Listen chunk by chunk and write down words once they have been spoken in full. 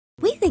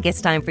think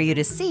it's time for you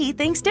to see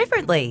things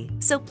differently.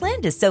 So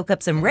plan to soak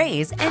up some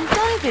rays and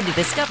dive into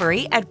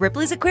discovery at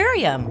Ripley's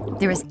Aquarium.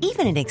 There is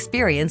even an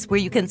experience where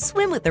you can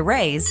swim with the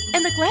rays,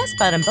 and the glass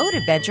bottom boat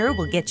adventure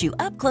will get you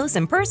up close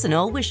and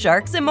personal with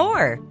sharks and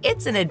more.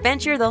 It's an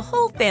adventure the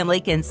whole family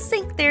can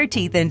sink their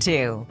teeth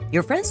into.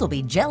 Your friends will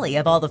be jelly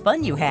of all the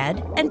fun you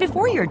had, and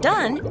before you're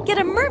done, get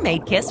a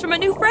mermaid kiss from a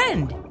new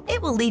friend.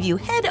 It will leave you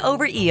head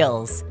over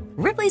eels.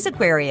 Ripley's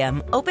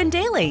Aquarium, open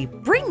daily.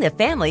 Bring the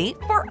family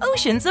for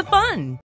oceans of fun.